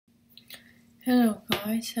Hello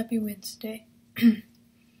guys, happy Wednesday.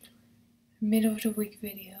 Middle of the week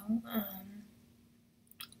video.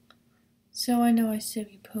 So I know I said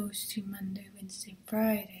we post to Monday, Wednesday,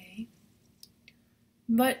 Friday,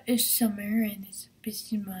 but it's summer and it's a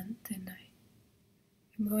busy month and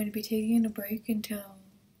I'm going to be taking a break until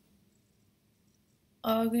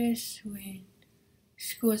August when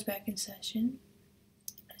school is back in session.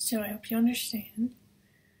 So I hope you understand.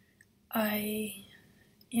 I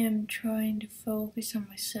am trying to focus on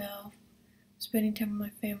myself, spending time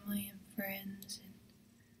with my family and friends, and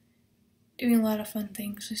doing a lot of fun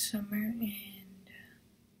things this summer, and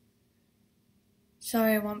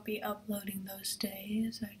sorry I won't be uploading those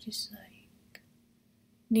days. I just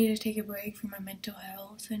need to take a break for my mental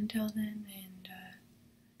health until then, and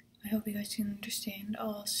I hope you guys can understand.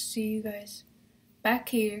 I'll see you guys back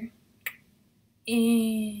here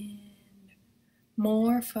in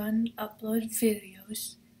more fun upload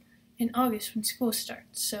videos in August when school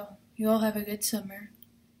starts. So you all have a good summer,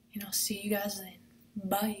 and I'll see you guys then.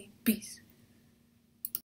 Bye. Peace.